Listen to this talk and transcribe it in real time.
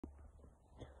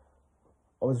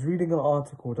I was reading an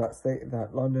article that stated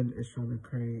that London is trying to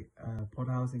create pod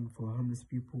housing for homeless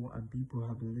people and people who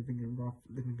have been living in rough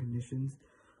living conditions.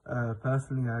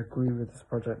 Personally, I agree with this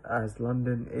project as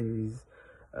London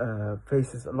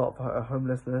faces a lot of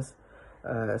homelessness,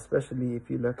 especially if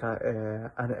you look at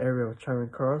an area of Charing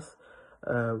Cross,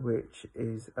 which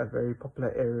is a very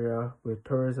popular area with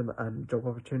tourism and job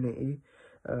opportunity.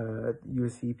 You will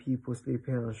see people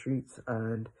sleeping on the streets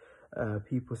and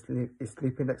people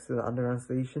sleeping next to the underground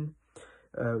station,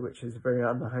 which is very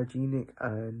unhygienic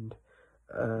and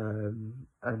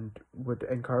would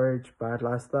encourage bad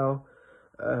lifestyle.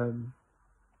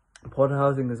 Pod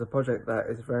housing is a project that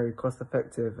is very cost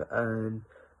effective and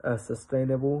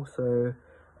sustainable. So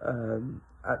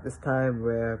at this time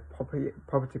where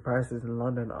property prices in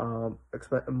London are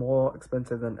more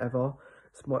expensive than ever,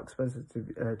 it's more expensive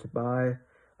to buy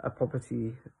a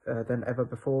property than ever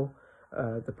before.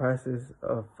 The prices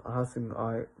of housing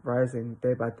are rising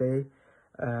day by day.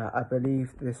 I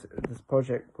believe this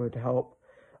project would help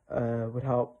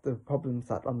the problems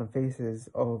that London faces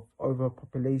of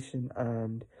overpopulation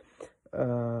and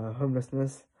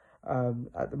homelessness.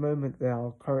 At the moment, there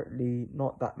are currently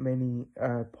not that many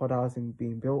pod housing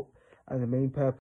being built, and the main purpose